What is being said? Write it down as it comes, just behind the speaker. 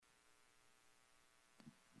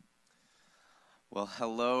Well,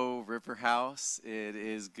 hello, River House. It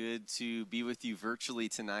is good to be with you virtually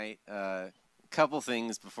tonight. Couple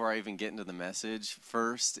things before I even get into the message.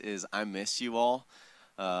 First is I miss you all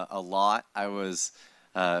a lot.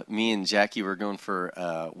 Me and Jackie were going for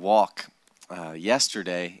a walk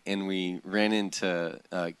yesterday, and we ran into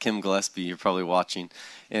Kim Gillespie. You're probably watching,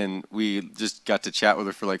 and we just got to chat with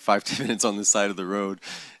her for like 5 10 minutes on the side of the road,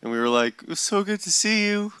 and we were like, "It was so good to see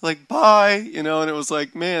you." Like, bye, and it was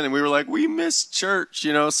like, man, and we were like, we miss church.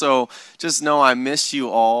 So just know I miss you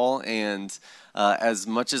all, and as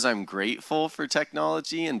much as I'm grateful for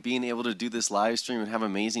technology and being able to do this live stream and have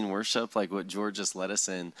amazing worship like what George just led us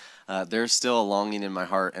in, there's still a longing in my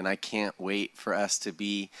heart, and I can't wait for us to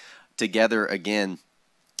be together again.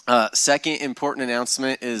 Second important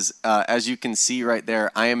announcement is, as you can see right there,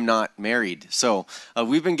 I am not married. So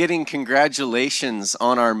we've been getting congratulations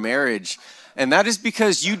on our marriage. And that is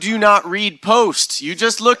because you do not read post. You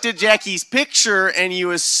just looked at Jackie's picture and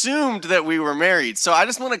you assumed that we were married. So I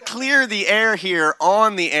just want to clear the air here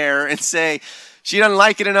on the air and say she doesn't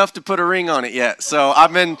like it enough to put a ring on it yet. So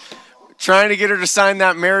I've been trying to get her to sign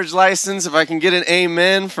that marriage license, if I can get an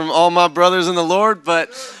amen from all my brothers in the Lord.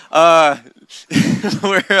 But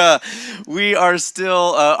we are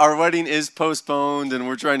still, our wedding is postponed, and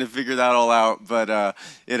we're trying to figure that all out, but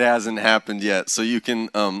it hasn't happened yet. So you can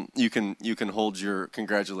hold your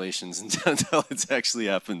congratulations until it's actually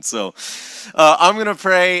happened. So I'm gonna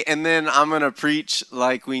pray, and then I'm gonna preach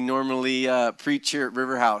like we normally preach here at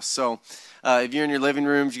River House. So if you're in your living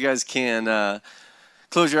rooms, you guys can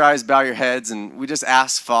close your eyes, bow your heads, and we just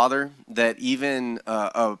ask, Father, that even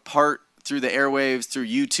apart through the airwaves, through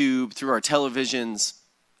YouTube, through our televisions,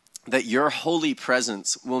 that your holy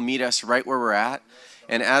presence will meet us right where we're at.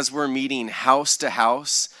 And as we're meeting house to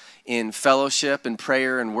house in fellowship and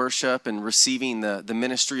prayer and worship and receiving the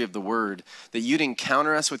ministry of the word, that you'd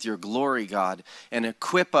encounter us with your glory, God, and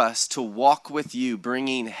equip us to walk with you,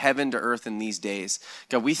 bringing heaven to earth in these days.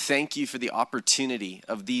 God, we thank you for the opportunity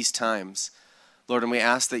of these times, Lord, and we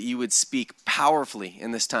ask that you would speak powerfully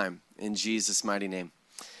in this time. In Jesus' mighty name,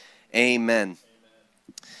 amen.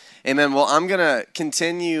 Amen. Well, I'm going to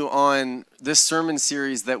continue on this sermon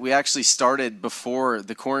series that we actually started before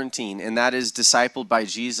the quarantine, and that is Discipled by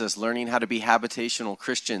Jesus, learning how to be habitational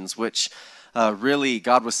Christians, which really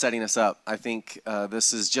God was setting us up. I think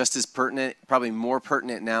this is just as pertinent, probably more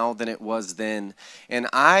pertinent now than it was then. And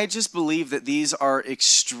I just believe that these are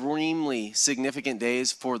extremely significant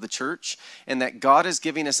days for the church, and that God is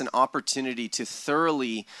giving us an opportunity to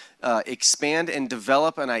thoroughly expand and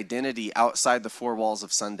develop an identity outside the four walls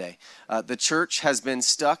of Sunday. The church has been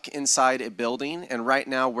stuck inside a building, and right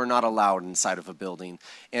now we're not allowed inside of a building.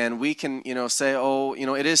 And we can, say, oh,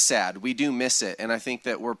 it is sad. We do miss it. And I think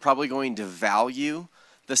that we're probably going to value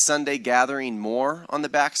the Sunday gathering more on the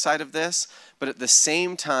backside of this. But at the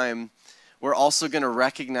same time, we're also going to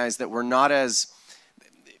recognize that we're not it's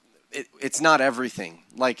not everything.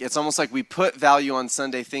 Like, it's almost like we put value on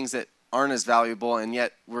Sunday things that aren't as valuable, and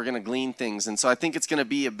yet we're going to glean things. And so I think it's going to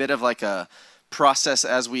be a bit of like a process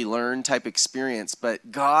as we learn type experience,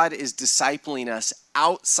 but God is discipling us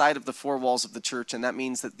outside of the four walls of the church, and that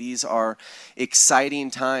means that these are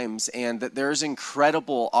exciting times and that there's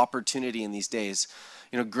incredible opportunity in these days.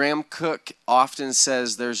 Graham Cook often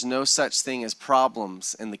says there's no such thing as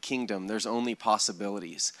problems in the kingdom, there's only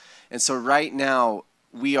possibilities. And so right now,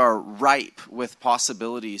 we are ripe with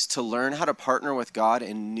possibilities to learn how to partner with God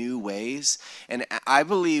in new ways. And I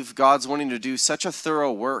believe God's wanting to do such a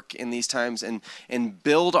thorough work in these times and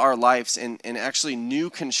build our lives in actually new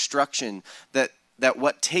construction that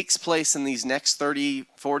what takes place in these next 30,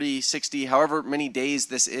 40, 60, however many days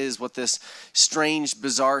this is, what this strange,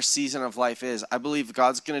 bizarre season of life is, I believe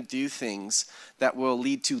God's going to do things that will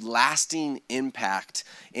lead to lasting impact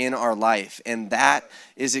in our life. And that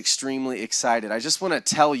is extremely excited. I just want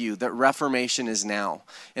to tell you that Reformation is now.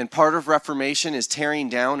 And part of Reformation is tearing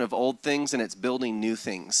down of old things and it's building new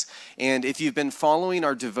things. And if you've been following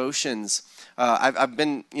our devotions, I've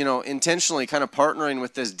been, intentionally kind of partnering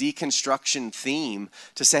with this deconstruction theme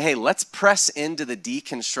to say, hey, let's press into the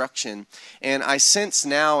deconstruction. And I sense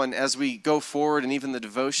now, and as we go forward, and even the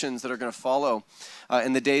devotions that are going to follow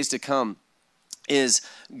in the days to come, is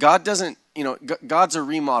God doesn't, God's a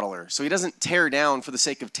remodeler. So he doesn't tear down for the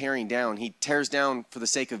sake of tearing down. He tears down for the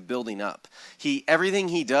sake of building up. Everything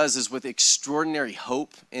he does is with extraordinary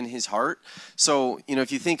hope in his heart. So,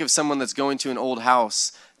 if you think of someone that's going to an old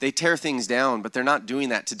house, they tear things down, but they're not doing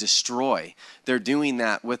that to destroy. They're doing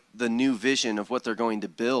that with the new vision of what they're going to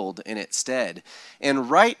build in its stead. And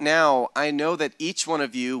right now, I know that each one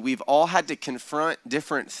of you, we've all had to confront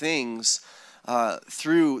different things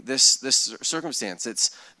through this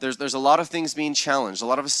circumstance. There's a lot of things being challenged, a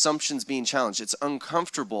lot of assumptions being challenged. It's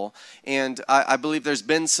uncomfortable, and I believe there's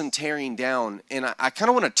been some tearing down. And I kind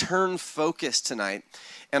of want to turn focus tonight,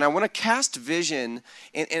 and I want to cast vision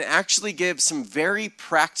and actually give some very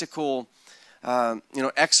practical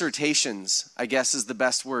exhortations, I guess is the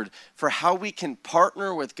best word, for how we can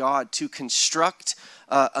partner with God to construct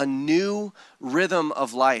a new rhythm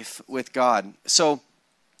of life with God. So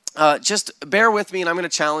just bear with me, and I'm going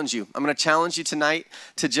to challenge you. I'm going to challenge you tonight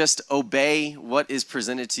to just obey what is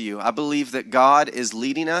presented to you. I believe that God is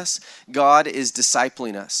leading us. God is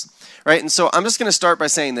discipling us, right? And so I'm just going to start by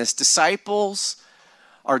saying this. Disciples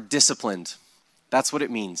are disciplined. That's what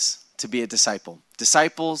it means to be a disciple.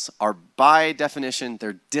 Disciples are, by definition,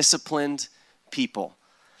 they're disciplined people,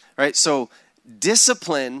 right? So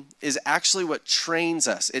discipline is actually what trains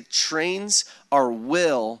us. It trains our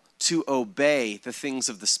will to obey the things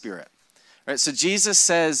of the Spirit, right? So Jesus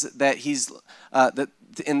says that he's to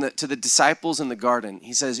the disciples in the garden.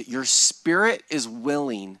 He says, "Your spirit is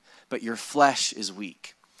willing, but your flesh is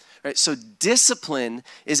weak." Right? So discipline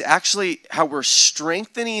is actually how we're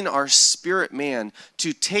strengthening our spirit man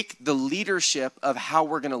to take the leadership of how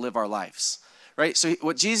we're going to live our lives. Right? So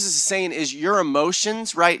what Jesus is saying is your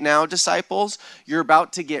emotions right now, disciples, you're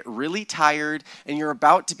about to get really tired and you're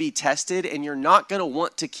about to be tested and you're not going to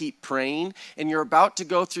want to keep praying and you're about to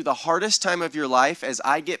go through the hardest time of your life as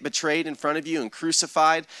I get betrayed in front of you and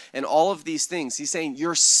crucified and all of these things. He's saying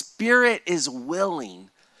your spirit is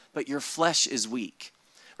willing, but your flesh is weak.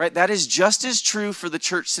 Right? That is just as true for the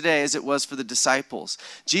church today as it was for the disciples.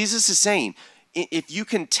 Jesus is saying, if you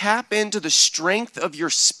can tap into the strength of your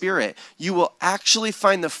spirit, you will actually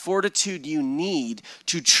find the fortitude you need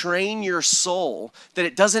to train your soul that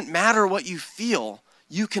it doesn't matter what you feel,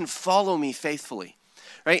 you can follow me faithfully.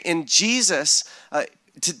 Right? And Jesus,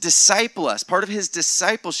 to disciple us, part of his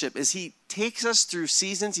discipleship is he takes us through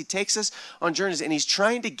seasons, he takes us on journeys, and he's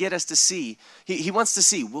trying to get us to see, he wants to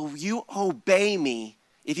see, will you obey me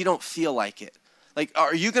if you don't feel like it? Like,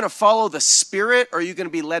 are you going to follow the Spirit, or are you going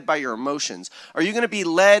to be led by your emotions? Are you going to be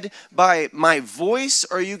led by my voice,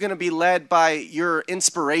 or are you going to be led by your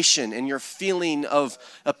inspiration and your feeling of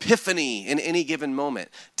epiphany in any given moment?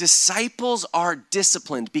 Disciples are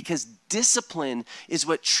disciplined because discipline is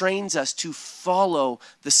what trains us to follow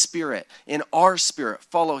the Spirit, in our spirit,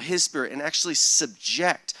 follow his Spirit, and actually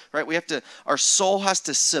subject, right? Our soul has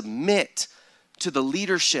to submit to the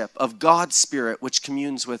leadership of God's Spirit, which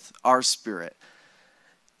communes with our spirit.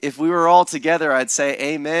 If we were all together, I'd say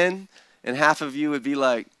amen, and half of you would be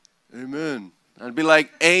like, amen. I'd be like,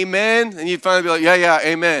 amen, and you'd finally be like, yeah,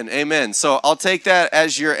 amen, amen. So I'll take that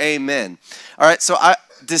as your amen. All right, so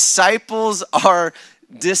disciples are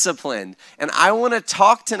disciplined. And I want to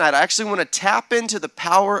talk tonight, I actually want to tap into the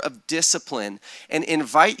power of discipline and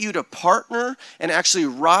invite you to partner and actually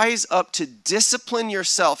rise up to discipline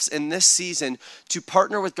yourselves in this season to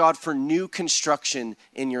partner with God for new construction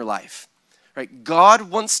in your life. Right?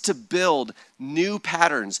 God wants to build new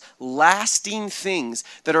patterns, lasting things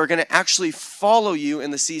that are going to actually follow you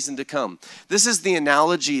in the season to come. This is the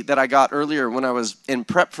analogy that I got earlier when I was in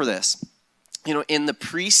prep for this. In the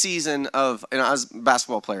preseason of, I was a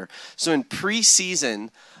basketball player. So in preseason,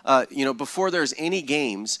 before there's any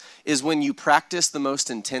games, is when you practice the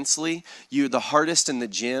most intensely. You're the hardest in the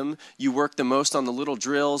gym. You work the most on the little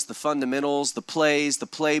drills, the fundamentals, the plays, the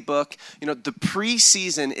playbook. The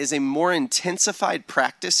preseason is a more intensified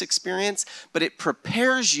practice experience, but it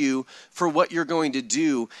prepares you for what you're going to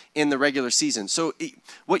do in the regular season. So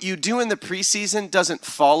what you do in the preseason doesn't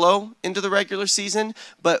follow into the regular season,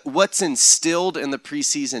 but what's instilled in the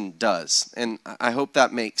preseason does. And I hope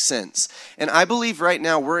that makes sense. And I believe right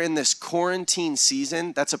now we're in this quarantine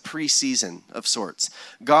season. That's a preseason of sorts.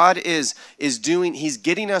 God is he's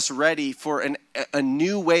getting us ready for a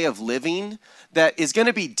new way of living that is going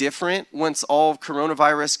to be different once all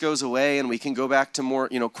coronavirus goes away and we can go back to more,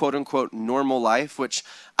 quote unquote, normal life, which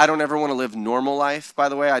I don't ever want to live normal life, by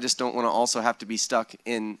the way. I just don't want to also have to be stuck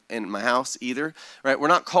in my house either, right? We're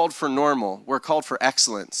not called for normal. We're called for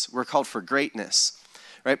excellence. We're called for greatness,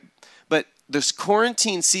 right? But this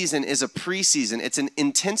quarantine season is a preseason. It's an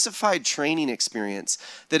intensified training experience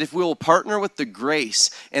that if we will partner with the grace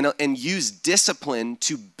and use discipline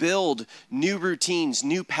to build new routines,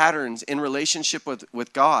 new patterns in relationship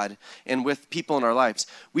with God and with people in our lives,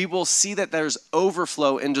 we will see that there's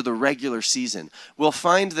overflow into the regular season. We'll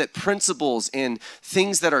find that principles and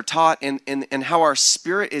things that are taught and how our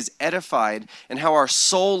spirit is edified and how our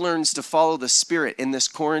soul learns to follow the Spirit in this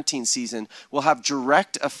quarantine season will have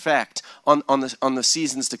direct effect on the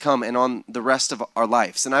seasons to come and on the rest of our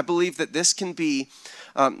lives. And I believe that this can be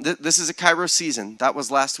This is a Kairos season. That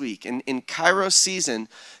was last week. And in Kairos season,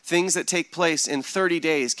 things that take place in 30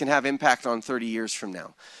 days can have impact on 30 years from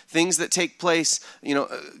now. Things that take place,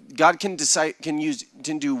 God can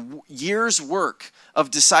do years' work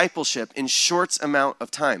of discipleship in short amount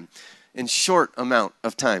of time. And so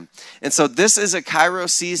this is a Kairos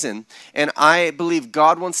season, and I believe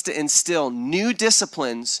God wants to instill new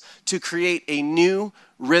disciplines to create a new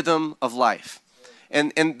rhythm of life.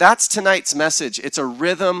 And that's tonight's message. It's a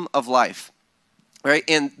rhythm of life, right?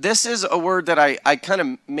 And this is a word that I kind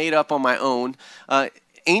of made up on my own.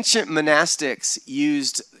 Ancient monastics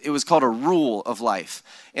it was called a rule of life.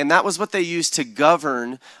 And that was what they used to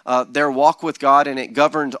govern their walk with God, and it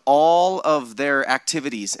governed all of their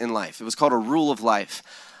activities in life. It was called a rule of life.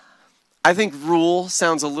 I think rule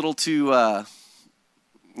sounds a little too,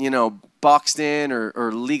 boxed in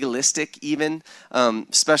or legalistic even,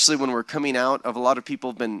 especially when we're coming out of a lot of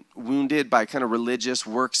people have been wounded by kind of religious,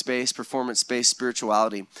 works-based, performance-based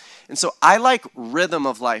spirituality. And so I like rhythm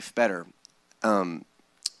of life better.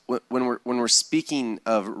 When we're speaking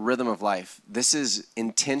of rhythm of life, this is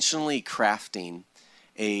intentionally crafting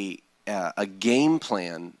a game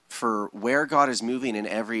plan for where God is moving in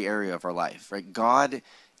every area of our life, right? God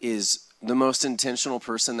is the most intentional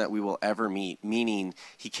person that we will ever meet, meaning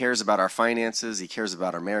he cares about our finances, he cares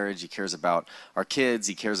about our marriage, he cares about our kids,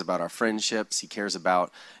 he cares about our friendships, he cares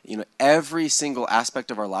about every single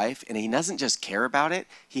aspect of our life, and he doesn't just care about it,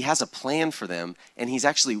 he has a plan for them, and he's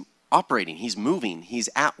actually operating, he's moving, he's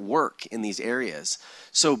at work in these areas.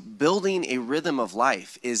 So building a rhythm of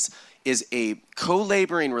life is a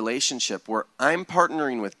co-laboring relationship where I'm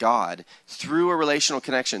partnering with God through a relational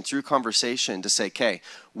connection, through conversation to say, okay,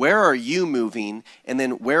 where are you moving? And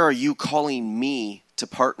then where are you calling me to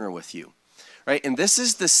partner with you? Right? And this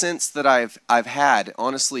is the sense that I've had,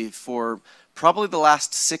 honestly, for probably the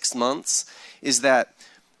last 6 months, is that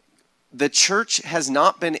the church has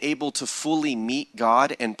not been able to fully meet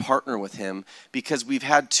God and partner with him because we've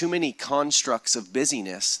had too many constructs of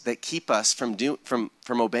busyness that keep us from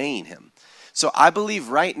obeying him. So I believe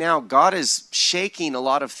right now God is shaking a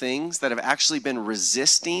lot of things that have actually been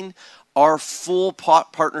resisting our full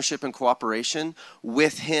partnership and cooperation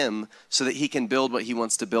with him so that he can build what he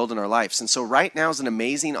wants to build in our lives. And so right now is an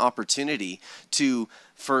amazing opportunity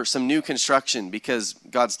for some new construction because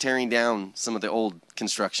God's tearing down some of the old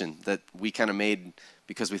construction that we kind of made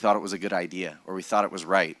because we thought it was a good idea or we thought it was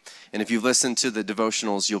right. And if you've listened to the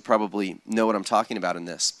devotionals, you'll probably know what I'm talking about in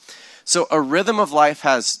this. So a rhythm of life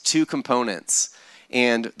has 2 components.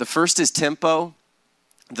 And the first is tempo.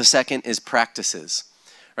 The second is practices.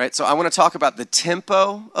 Right, so I want to talk about the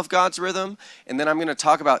tempo of God's rhythm, and then I'm going to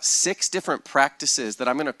talk about 6 different practices that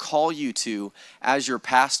I'm going to call you to as your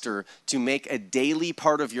pastor to make a daily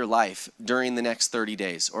part of your life during the next 30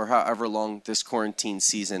 days or however long this quarantine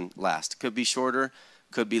season lasts. Could be shorter,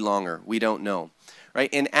 could be longer. We don't know.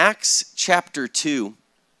 Right, in Acts chapter 2,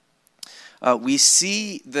 we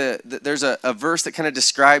see there's a verse that kind of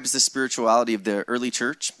describes the spirituality of the early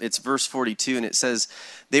church. It's verse 42, and it says,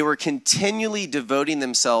 they were continually devoting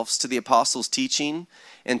themselves to the apostles' teaching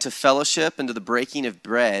and to fellowship and to the breaking of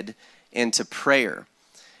bread and to prayer.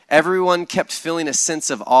 Everyone kept feeling a sense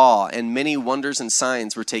of awe, and many wonders and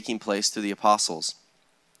signs were taking place through the apostles.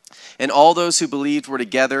 And all those who believed were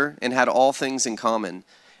together and had all things in common,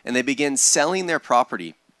 and they began selling their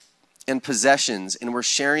property and possessions and were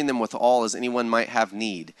sharing them with all as anyone might have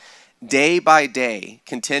need. Day by day,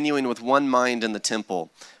 continuing with one mind in the temple,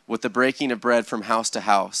 with the breaking of bread from house to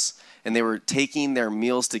house, and they were taking their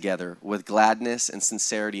meals together with gladness and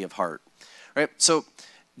sincerity of heart. Right? So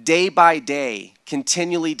day by day,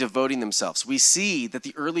 continually devoting themselves. We see that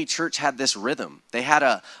the early church had this rhythm. They had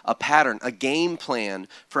a pattern, a game plan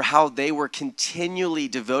for how they were continually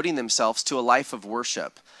devoting themselves to a life of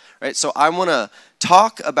worship. Right? So I want to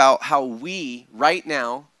talk about how we, right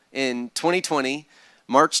now, in 2020,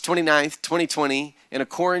 March 29th, 2020, in a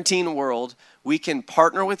quarantine world, we can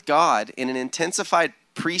partner with God in an intensified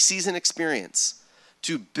preseason experience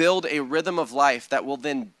to build a rhythm of life that will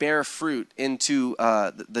then bear fruit into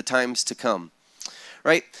the times to come.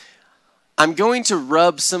 Right? I'm going to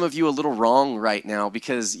rub some of you a little wrong right now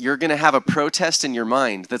because you're going to have a protest in your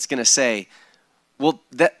mind that's going to say, well,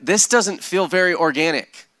 this doesn't feel very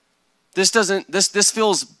organic. This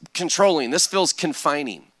feels controlling. This feels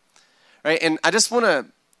confining, right? And I just want to,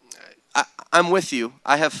 I'm with you.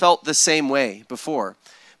 I have felt the same way before.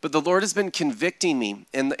 But the Lord has been convicting me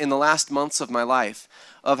in the last months of my life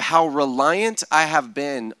of how reliant I have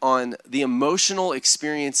been on the emotional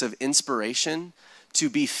experience of inspiration to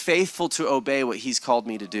be faithful to obey what he's called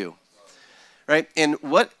me to do. right? And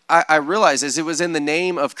what I realized is it was in the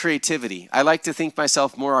name of creativity. I like to think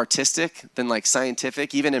myself more artistic than like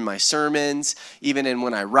scientific, even in my sermons, even in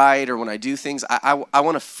when I write or when I do things. I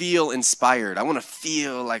want to feel inspired. I want to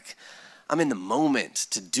feel like I'm in the moment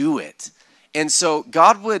to do it. And so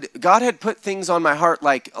God had put things on my heart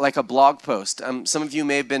like a blog post. Some of you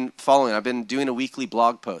may have been following. I've been doing a weekly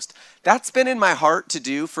blog post. That's been in my heart to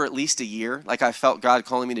do for at least a year. Like I felt God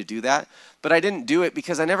calling me to do that, but I didn't do it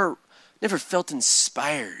because I never felt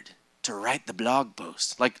inspired to write the blog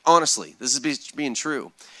post. Like honestly, this is being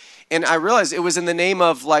true. And I realized it was in the name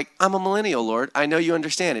of like, I'm a millennial, Lord. I know you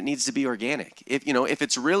understand. It needs to be organic. If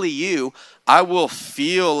it's really you, I will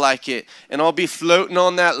feel like it. And I'll be floating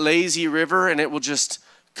on that lazy river and it will just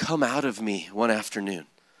come out of me one afternoon.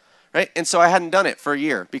 Right? And so I hadn't done it for a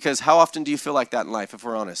year because how often do you feel like that in life, if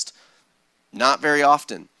we're honest? Not very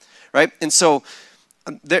often. Right? And so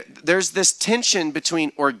there's this tension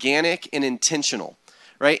between organic and intentional.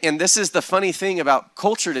 Right? And this is the funny thing about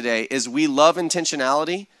culture today is we love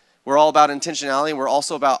intentionality. We're all about intentionality, and we're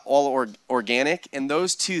also about all organic, and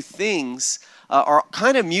those two things are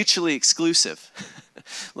kind of mutually exclusive.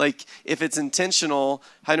 Like, if it's intentional,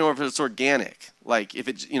 how do I know if it's organic? Like, if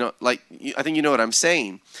it's, I think you know what I'm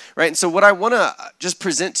saying, right? And so what I want to just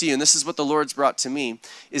present to you, and this is what the Lord's brought to me,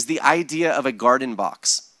 is the idea of a garden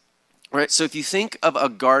box, right? So if you think of a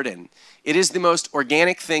garden, it is the most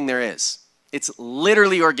organic thing there is. It's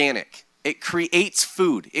literally organic. It creates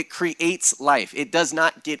food. It creates life. It does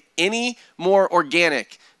not get any more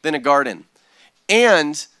organic than a garden.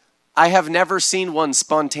 And I have never seen one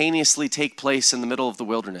spontaneously take place in the middle of the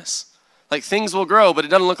wilderness. Like things will grow, but it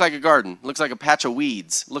doesn't look like a garden. It looks like a patch of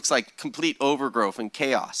weeds. It looks like complete overgrowth and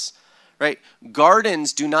chaos. Right?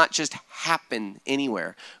 Gardens do not just happen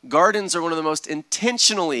anywhere. Gardens are one of the most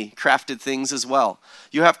intentionally crafted things as well.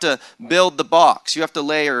 You have to build the box. You have to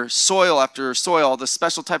layer soil after soil, the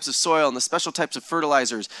special types of soil and the special types of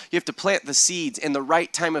fertilizers. You have to plant the seeds in the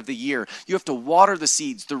right time of the year. You have to water the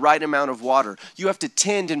seeds the right amount of water. You have to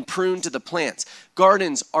tend and prune to the plants.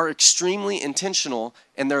 Gardens are extremely intentional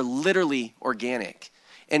and they're literally organic.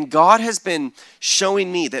 And God has been showing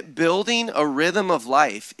me that building a rhythm of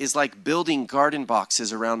life is like building garden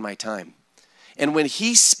boxes around my time. And when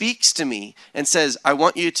he speaks to me and says, I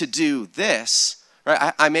want you to do this,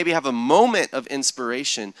 right? I maybe have a moment of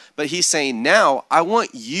inspiration, but he's saying, now I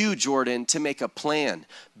want you, Jordan, to make a plan.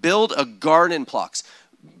 Build a garden box.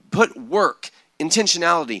 Put work,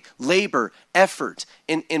 intentionality, labor, effort,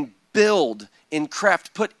 and build and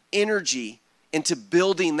craft. Put energy into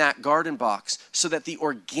building that garden box so that the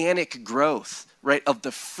organic growth, right, of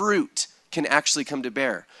the fruit can actually come to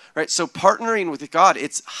bear, right? So partnering with God,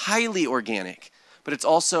 it's highly organic, but it's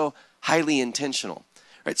also highly intentional,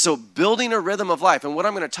 right? So building a rhythm of life, and what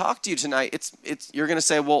I'm going to talk to you tonight, it's you're going to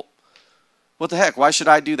say, well, what the heck? Why should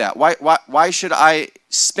I do that? Why should I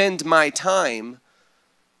spend my time,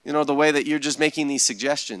 the way that you're just making these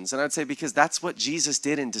suggestions? And I'd say because that's what Jesus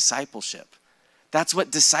did in discipleship. That's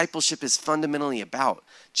what discipleship is fundamentally about.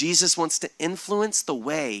 Jesus wants to influence the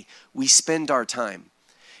way we spend our time.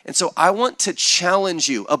 And so I want to challenge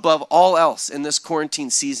you above all else in this quarantine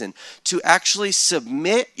season to actually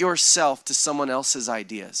submit yourself to someone else's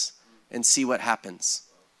ideas and see what happens.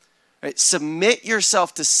 Right? Submit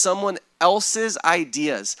yourself to someone else's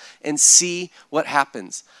ideas and see what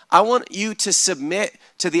happens. I want you to submit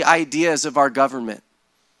to the ideas of our government.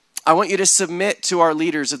 I want you to submit to our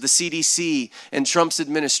leaders of the CDC and Trump's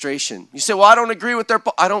administration. You say, well, I don't agree with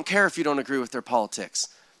I don't care if you don't agree with their politics.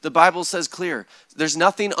 The Bible says clear, there's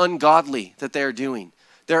nothing ungodly that they're doing.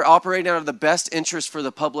 They're operating out of the best interest for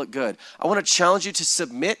the public good. I want to challenge you to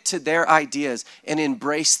submit to their ideas and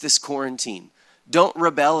embrace this quarantine. Don't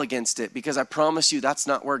rebel against it because I promise you that's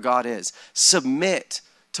not where God is. Submit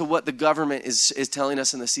to what the government is telling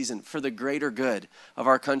us in the season for the greater good of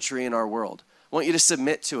our country and our world. I want you to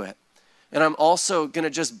submit to it. And I'm also going to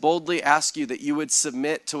just boldly ask you that you would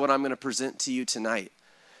submit to what I'm going to present to you tonight.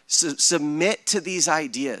 Submit to these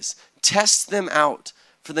ideas. Test them out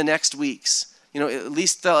for the next weeks, at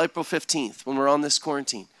least till April 15th when we're on this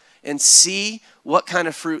quarantine, and see what kind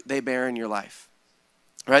of fruit they bear in your life.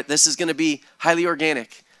 Right? This is going to be highly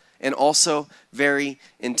organic and also very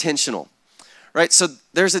intentional. Right? So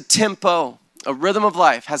there's a tempo. A rhythm of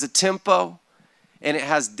life has a tempo and it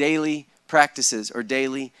has daily practices or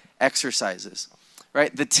daily exercises,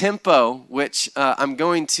 right? The tempo, which I'm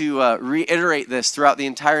going to reiterate this throughout the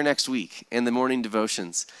entire next week in the morning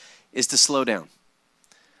devotions, is to slow down.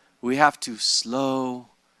 We have to slow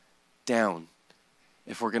down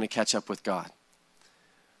if we're going to catch up with God.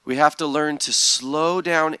 We have to learn to slow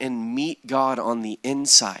down and meet God on the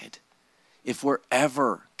inside if we're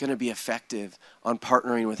ever going to be effective on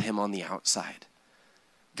partnering with him on the outside.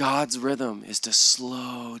 God's rhythm is to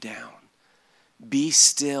slow down. Be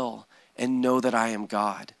still and know that I am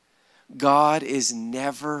God. God is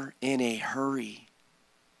never in a hurry.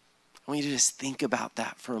 I want you to just think about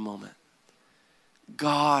that for a moment.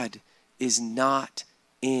 God is not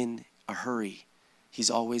in a hurry. He's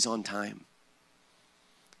always on time.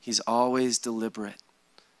 He's always deliberate.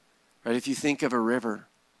 Right? If you think of a river,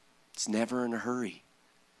 it's never in a hurry.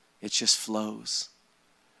 It just flows.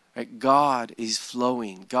 Right? God is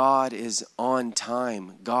flowing. God is on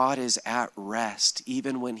time. God is at rest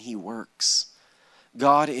even when he works.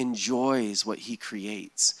 God enjoys what he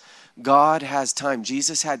creates. God has time.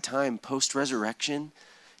 Jesus had time post-resurrection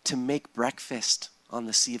to make breakfast on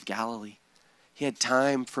the Sea of Galilee. He had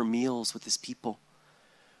time for meals with his people.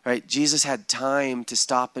 Right? Jesus had time to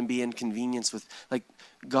stop and be inconvenienced with,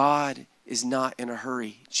 God is not in a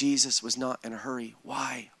hurry. Jesus was not in a hurry.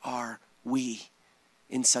 Why are we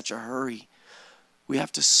in such a hurry? We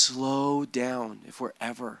have to slow down if we're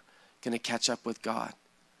ever going to catch up with God.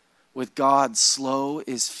 With God, slow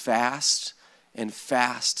is fast and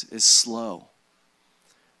fast is slow.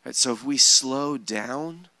 Right? So if we slow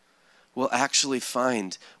down, we'll actually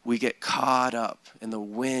find we get caught up in the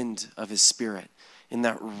wind of his Spirit, in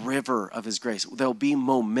that river of his grace. There'll be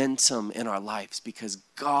momentum in our lives because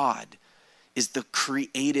God is the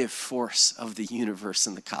creative force of the universe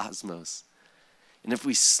and the cosmos. And if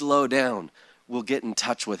we slow down, we'll get in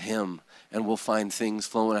touch with him and we'll find things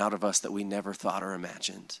flowing out of us that we never thought or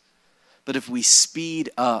imagined. But if we speed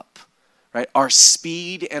up, right, our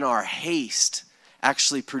speed and our haste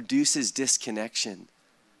actually produces disconnection.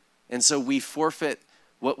 And so we forfeit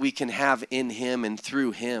what we can have in him and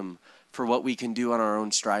through him for what we can do on our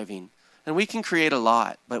own striving. And we can create a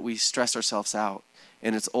lot, but we stress ourselves out,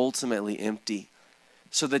 and it's ultimately empty.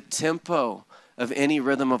 So the tempo of any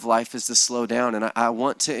rhythm of life is to slow down. And I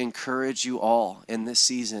want to encourage you all in this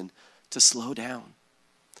season to slow down.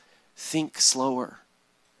 Think slower.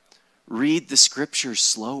 Read the scriptures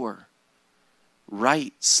slower.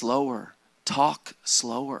 Write slower. Talk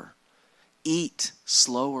slower. Eat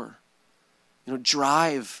slower.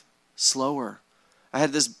 Drive slower. I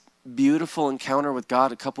had this beautiful encounter with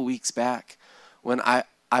God a couple weeks back when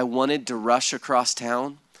I wanted to rush across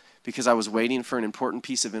town because I was waiting for an important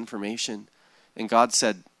piece of information. And God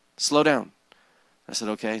said, slow down. I said,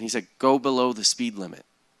 okay. And he said, go below the speed limit.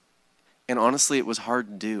 And honestly, it was hard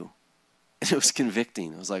to do. And it was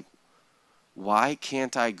convicting. I was like, why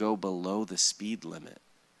can't I go below the speed limit?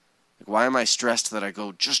 Why am I stressed that I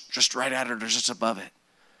go just right at it or just above it?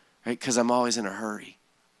 Right? Because I'm always in a hurry.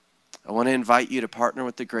 I want to invite you to partner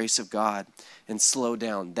with the grace of God and slow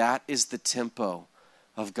down. That is the tempo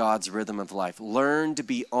of God's rhythm of life. Learn to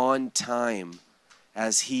be on time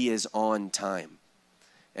as he is on time.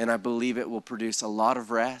 And I believe it will produce a lot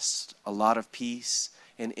of rest, a lot of peace,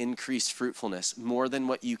 and increased fruitfulness, more than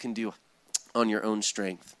what you can do on your own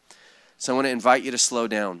strength. So I want to invite you to slow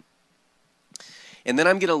down. And then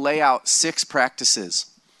I'm going to lay out 6 practices,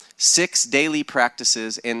 6 daily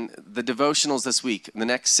practices, and the devotionals this week, the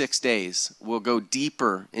next 6 days, we'll go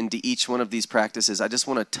deeper into each one of these practices. I just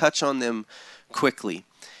want to touch on them quickly.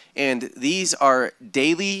 And these are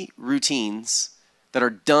daily routines that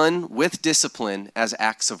are done with discipline as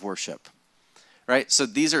acts of worship. Right? So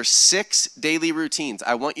these are 6 daily routines.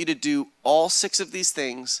 I want you to do all 6 of these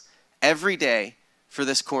things every day for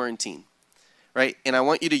this quarantine. Right? And I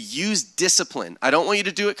want you to use discipline. I don't want you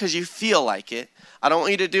to do it because you feel like it. I don't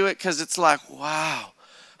want you to do it because it's like, wow,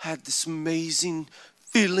 I had this amazing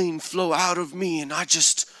feeling flow out of me and I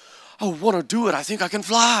want to do it. I think I can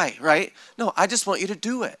fly, right? No, I just want you to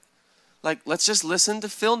do it. Let's just listen to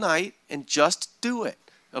Phil Knight and just do it,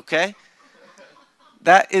 okay?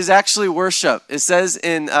 That is actually worship. It says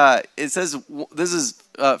this is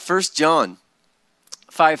 1 John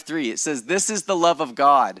 5:3. It says, this is the love of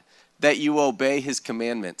God, that you obey his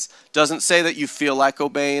commandments. Doesn't say that you feel like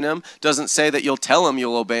obeying him. Doesn't say that you'll tell him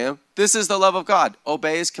you'll obey him. This is the love of God.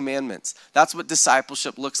 Obey his commandments. That's what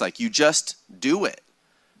discipleship looks like. You just do it,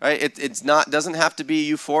 right? It's not, doesn't have to be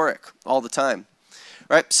euphoric all the time,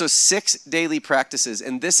 right? So 6 daily practices.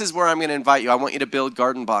 And this is where I'm going to invite you. I want you to build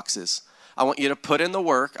garden boxes. I want you to put in the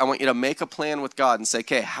work. I want you to make a plan with God and say,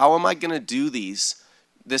 okay, how am I going to do these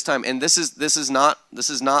this time? And this is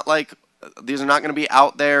not like, these are not going to be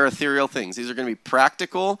out there ethereal things. These are going to be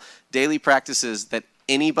practical daily practices that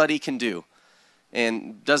anybody can do.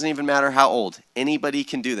 And doesn't even matter how old. Anybody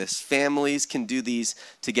can do this. Families can do these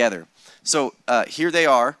together. So here they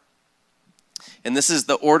are. And this is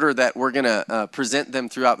the order that we're going to present them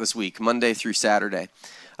throughout this week, Monday through Saturday.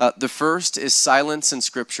 The first is silence in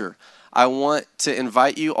Scripture. I want to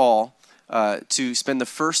invite you all to spend the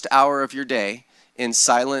first hour of your day in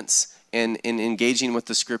silence and in engaging with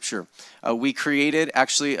the scripture. We created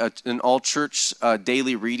actually an all-church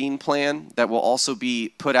daily reading plan that will also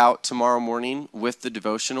be put out tomorrow morning with the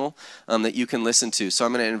devotional that you can listen to. So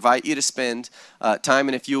I'm going to invite you to spend time,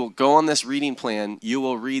 and if you will go on this reading plan, you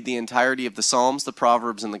will read the entirety of the Psalms, the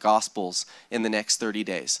Proverbs, and the Gospels in the next 30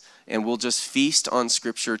 days. And we'll just feast on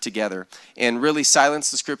Scripture together. And really,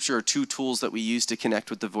 silence and Scripture are two tools that we use to connect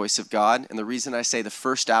with the voice of God. And the reason I say the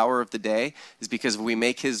first hour of the day is because if we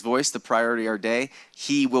make His voice the priority of our day,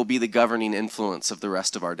 He will be the governing influence of the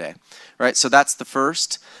rest of our day. Right? So that's the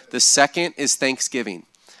first. The second is Thanksgiving.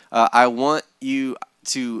 I want you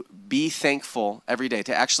to be thankful every day,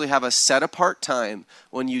 to actually have a set-apart time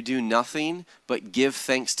when you do nothing but give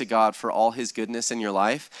thanks to God for all His goodness in your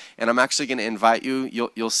life. And I'm actually going to invite you,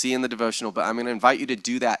 you'll see in the devotional, but I'm going to invite you to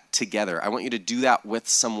do that together. I want you to do that with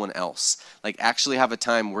someone else. Like actually have a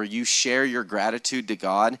time where you share your gratitude to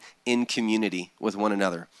God in community with one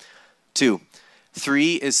another. 2.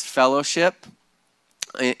 3 is fellowship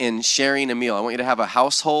and sharing a meal. I want you to have a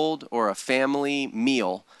household or a family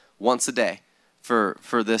meal once a day for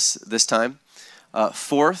this time.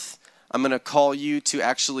 4th, I'm going to call you to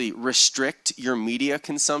actually restrict your media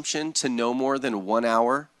consumption to no more than 1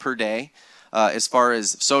 hour per day as far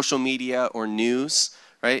as social media or news,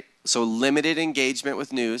 right? So limited engagement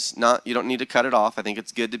with news. You don't need to cut it off. I think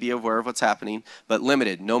it's good to be aware of what's happening, but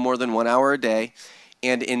limited, no more than 1 hour a day.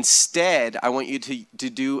 And instead, I want you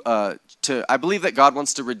I believe that God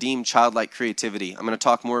wants to redeem childlike creativity. I'm going to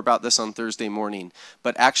talk more about this on Thursday morning,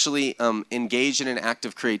 but actually engage in an act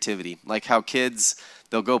of creativity, like how kids,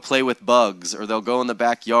 they'll go play with bugs, or they'll go in the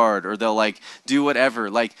backyard, or they'll like do whatever.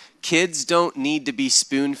 Like kids don't need to be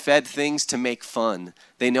spoon-fed things to make fun.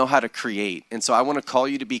 They know how to create. And so I want to call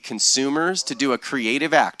you to be consumers, to do a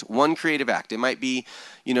creative act, one creative act. It might be,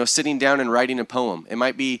 sitting down and writing a poem. It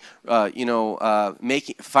might be,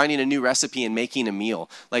 finding a new recipe and making a meal.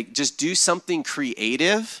 Like just do something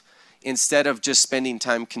creative instead of just spending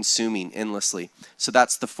time consuming endlessly. So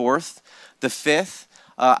that's the 4th. The 5th,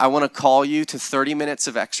 I want to call you to 30 minutes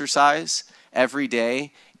of exercise every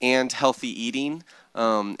day and healthy eating.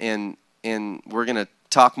 And we're going to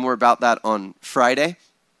talk more about that on Friday.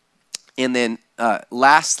 And then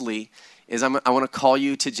lastly is I want to call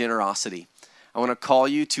you to generosity. I want to call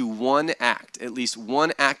you to at least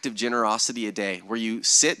one act of generosity a day where you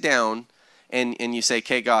sit down and you say,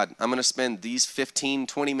 okay, God, I'm going to spend these 15,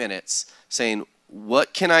 20 minutes saying,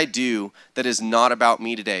 what can I do that is not about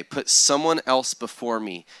me today? Put someone else before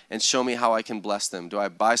me and show me how I can bless them. Do I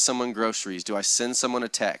buy someone groceries? Do I send someone a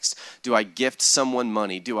text? Do I gift someone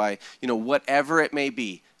money? Do I, whatever it may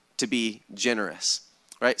be, to be generous,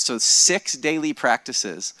 right? So 6 daily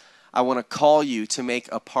practices I want to call you to make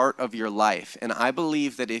a part of your life. And I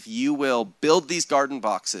believe that if you will build these garden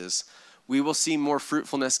boxes, we will see more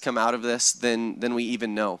fruitfulness come out of this than we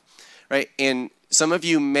even know, right? And some of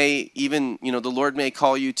you may even, the Lord may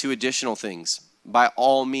call you to additional things. By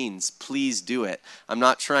all means, please do it. I'm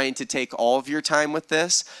not trying to take all of your time with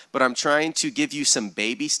this, but I'm trying to give you some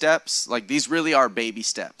baby steps. Like these really are baby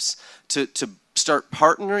steps to start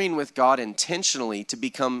partnering with God intentionally to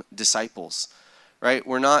become disciples, right?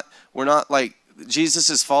 We're not like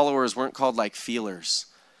Jesus's followers weren't called like feelers.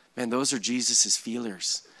 Man, those are Jesus's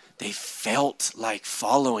feelers. They felt like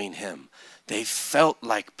following him. They felt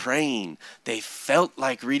like praying. They felt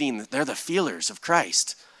like reading. They're the feelers of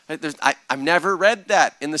Christ. I've never read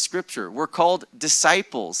that in the scripture. We're called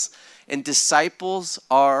disciples, and disciples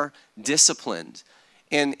are disciplined.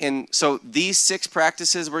 And so these 6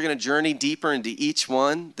 practices, we're going to journey deeper into each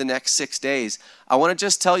one the next 6 days. I want to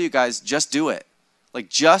just tell you guys, just do it. Like,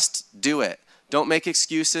 just do it. Don't make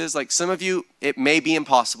excuses. Like some of you, it may be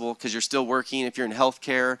impossible because you're still working. If you're in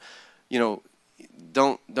healthcare,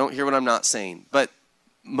 don't hear what I'm not saying. But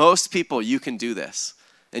most people, you can do this.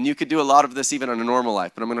 And you could do a lot of this even on a normal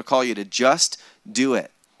life. But I'm going to call you to just do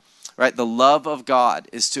it. Right? The love of God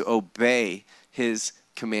is to obey his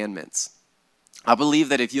commandments. I believe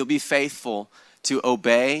that if you'll be faithful to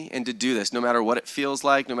obey and to do this, no matter what it feels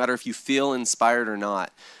like, no matter if you feel inspired or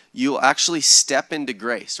not, you'll actually step into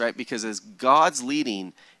grace, right? Because as God's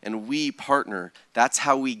leading and we partner, that's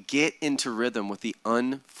how we get into rhythm with the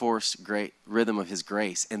unforced great rhythm of his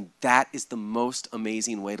grace. And that is the most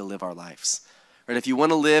amazing way to live our lives. Right? If you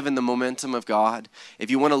want to live in the momentum of God, if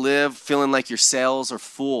you want to live feeling like your sails are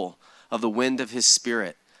full of the wind of his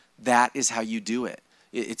spirit, that is how you do it.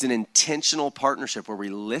 It's an intentional partnership where we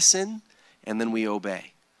listen and then we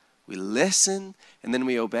obey. We listen and then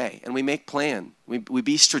we obey, and we make plan. We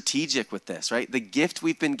be strategic with this, right? The gift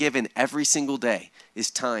we've been given every single day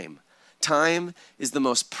is time. Time is the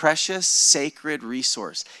most precious, sacred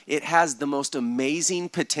resource. It has the most amazing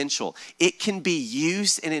potential. It can be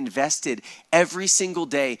used and invested every single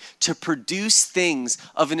day to produce things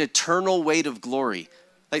of an eternal weight of glory.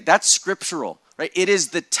 Like, that's scriptural, right? It is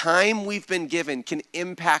the time we've been given can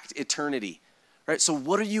impact eternity, right? So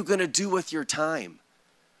what are you going to do with your time?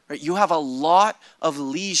 Right? You have a lot of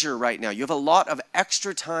leisure right now. You have a lot of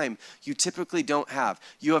extra time you typically don't have.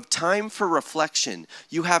 You have time for reflection.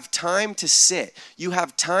 You have time to sit. You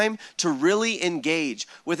have time to really engage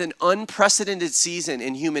with an unprecedented season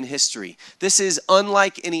in human history. This is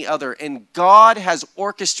unlike any other, and God has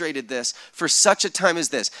orchestrated this for such a time as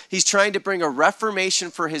this. He's trying to bring a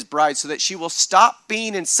reformation for his bride so that she will stop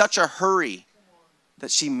being in such a hurry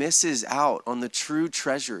that she misses out on the true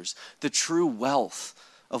treasures, the true wealth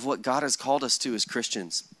of what God has called us to as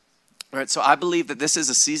Christians. All right, so I believe that this is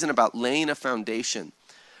a season about laying a foundation.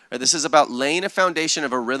 Right, this is about laying a foundation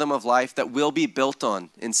of a rhythm of life that will be built on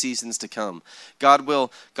in seasons to come. God will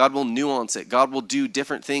nuance it. God will do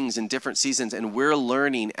different things in different seasons, and we're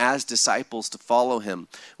learning as disciples to follow him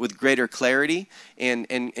with greater clarity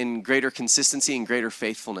and greater consistency and greater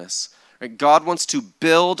faithfulness. Right, God wants to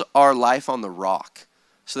build our life on the rock,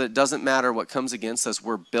 so that it doesn't matter what comes against us.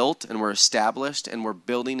 We're built and we're established and we're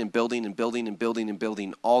building and building and building and building and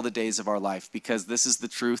building all the days of our life, because this is the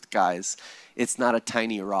truth, guys. It's not a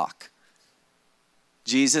tiny rock.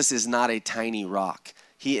 Jesus is not a tiny rock.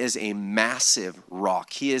 He is a massive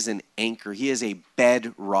rock. He is an anchor. He is a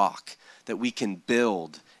bedrock that we can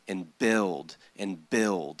build and build and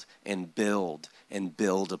build and build and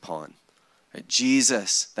build upon.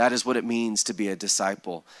 Jesus, that is what it means to be a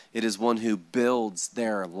disciple. It is one who builds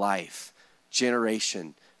their life,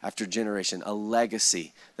 generation after generation, a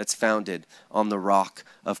legacy that's founded on the rock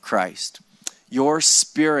of Christ. Your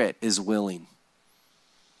spirit is willing.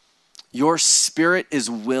 Your spirit is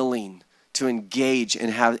willing to engage and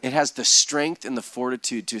it has the strength and the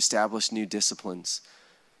fortitude to establish new disciplines.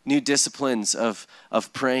 New disciplines of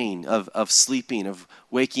praying, of sleeping, of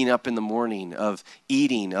waking up in the morning, of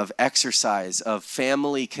eating, of exercise, of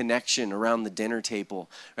family connection around the dinner table,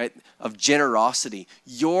 right? Of generosity.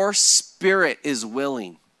 Your spirit is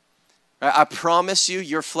willing. Right? I promise you,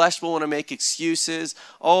 your flesh will want to make excuses.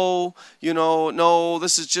 Oh, no,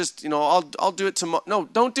 this is just, I'll do it tomorrow. No,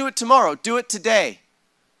 don't do it tomorrow. Do it today.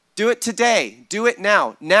 Do it today. Do it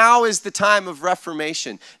now. Now is the time of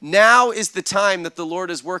reformation. Now is the time that the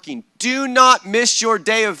Lord is working. Do not miss your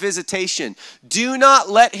day of visitation. Do not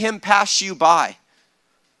let him pass you by.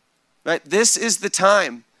 Right? This is the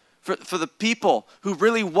time for the people who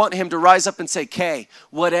really want him to rise up and say, okay,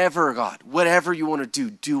 whatever, God, whatever you want to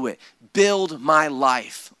do it. Build my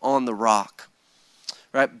life on the rock.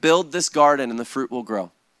 Right? Build this garden and the fruit will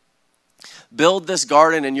grow. Build this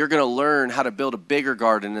garden and you're going to learn how to build a bigger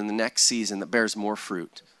garden in the next season that bears more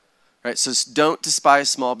fruit. Right? So don't despise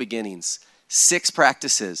small beginnings. 6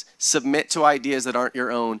 practices. Submit to ideas that aren't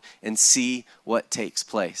your own and see what takes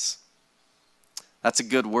place. That's a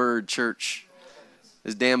good word, church.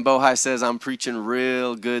 As Dan Bohai says, I'm preaching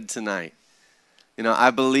real good tonight.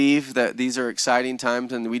 I believe that these are exciting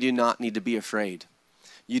times and we do not need to be afraid.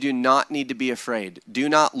 You do not need to be afraid. Do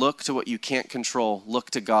not look to what you can't control.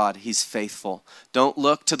 Look to God. He's faithful. Don't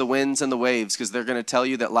look to the winds and the waves because they're going to tell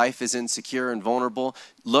you that life is insecure and vulnerable.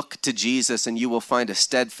 Look to Jesus and you will find a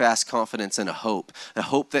steadfast confidence and a hope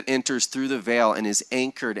that enters through the veil and is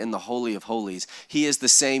anchored in the Holy of Holies. He is the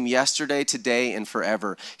same yesterday, today, and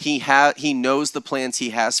forever. He knows the plans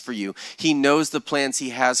he has for you. He knows the plans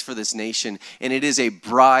he has for this nation, and it is a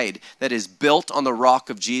bride that is built on the rock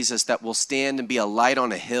of Jesus that will stand and be a light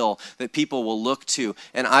on a hill that people will look to.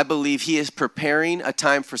 And I believe he is preparing a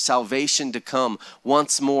time for salvation to come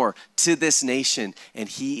once more to this nation, and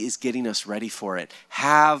he is getting us ready for it.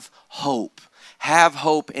 Have hope. Have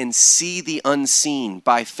hope and see the unseen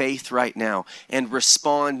by faith right now and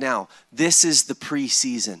respond now. This is the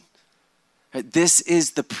preseason. This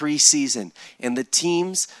is the preseason. And the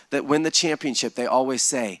teams that win the championship, they always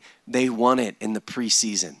say they won it in the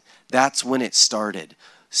preseason. That's when it started.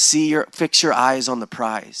 Fix your eyes on the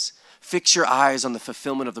prize. Fix your eyes on the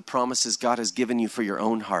fulfillment of the promises God has given you for your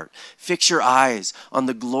own heart. Fix your eyes on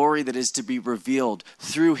the glory that is to be revealed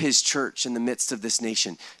through his church in the midst of this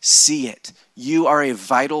nation. See it. You are a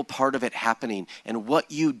vital part of it happening, and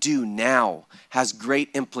what you do now has great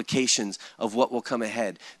implications of what will come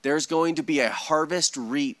ahead. There's going to be a harvest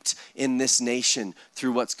reaped in this nation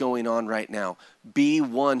through what's going on right now. Be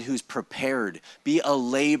one who's prepared. Be a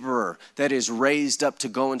laborer that is raised up to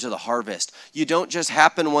go into the harvest. You don't just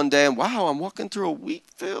happen one day and, wow, I'm walking through a wheat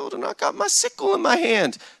field and I got my sickle in my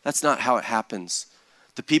hand. That's not how it happens.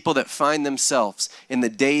 The people that find themselves in the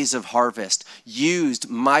days of harvest, used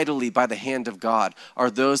mightily by the hand of God,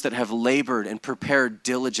 are those that have labored and prepared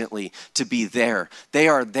diligently to be there. They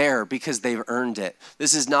are there because they've earned it.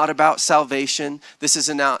 This is not about salvation. This is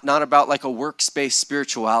not about like a works-based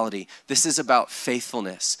spirituality. This is about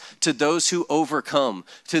faithfulness. To those who overcome,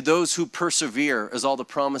 to those who persevere, as all the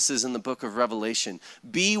promises in the book of Revelation.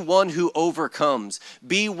 Be one who overcomes.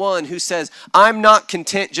 Be one who says, I'm not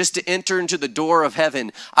content just to enter into the door of heaven.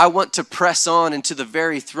 I want to press on into the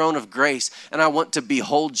very throne of grace, and I want to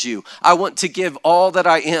behold you. I want to give all that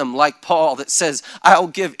I am, like Paul that says, I'll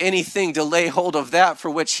give anything to lay hold of that for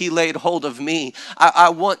which he laid hold of me. I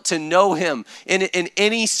want to know him in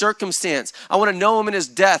any circumstance. I want to know him in his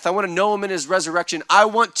death. I want to know him in his resurrection. I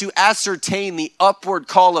want to ascertain the upward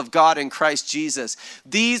call of God in Christ Jesus.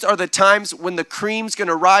 These are the times when the cream's going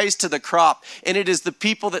to rise to the crop, and it is the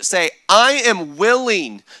people that say, I am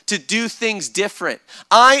willing to do things different.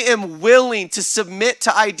 I am willing to submit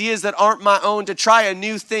to ideas that aren't my own, to try a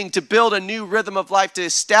new thing, to build a new rhythm of life, to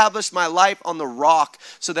establish my life on the rock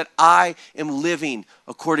so that I am living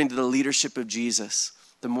according to the leadership of Jesus.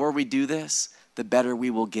 The more we do this, the better we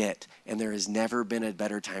will get. And there has never been a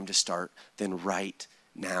better time to start than right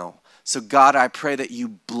now. So God, I pray that you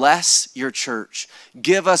bless your church.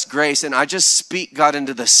 Give us grace. And I just speak, God,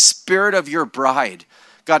 into the spirit of your bride.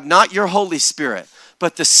 God, not your Holy Spirit,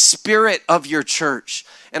 but the spirit of your church.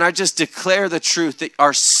 And I just declare the truth that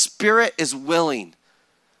our spirit is willing.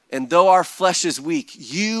 And though our flesh is weak,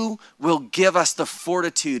 you will give us the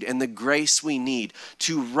fortitude and the grace we need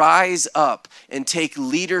to rise up and take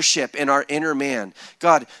leadership in our inner man.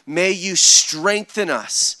 God, may you strengthen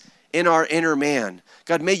us in our inner man.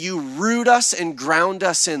 God, may you root us and ground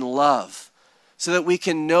us in love, so that we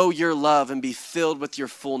can know your love and be filled with your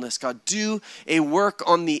fullness. God, do a work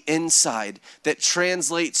on the inside that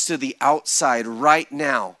translates to the outside right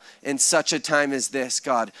now in such a time as this,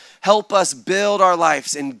 God. Help us build our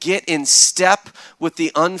lives and get in step with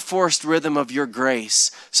the unforced rhythm of your grace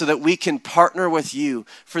so that we can partner with you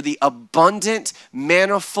for the abundant,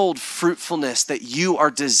 manifold fruitfulness that you are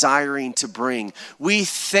desiring to bring. We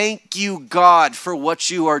thank you, God, for what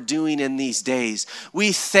you are doing in these days.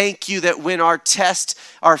 We thank you that when our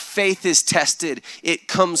faith is tested, it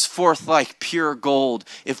comes forth like pure gold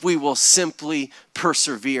if we will simply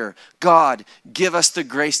persevere. God, give us the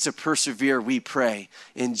grace to persevere, we pray,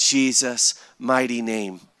 in Jesus' mighty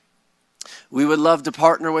name. We would love to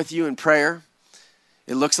partner with you in prayer.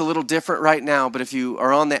 It looks a little different right now, but if you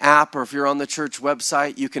are on the app or if you're on the church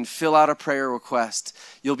website, you can fill out a prayer request.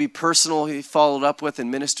 You'll be personally followed up with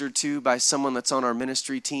and ministered to by someone that's on our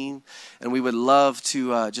ministry team, and we would love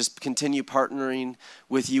to just continue partnering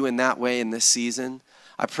with you in that way in this season.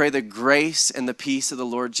 I pray the grace and the peace of the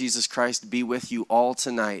Lord Jesus Christ be with you all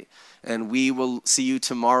tonight, and we will see you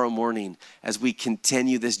tomorrow morning as we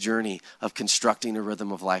continue this journey of constructing a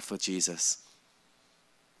rhythm of life with Jesus.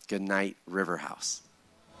 Good night, River House.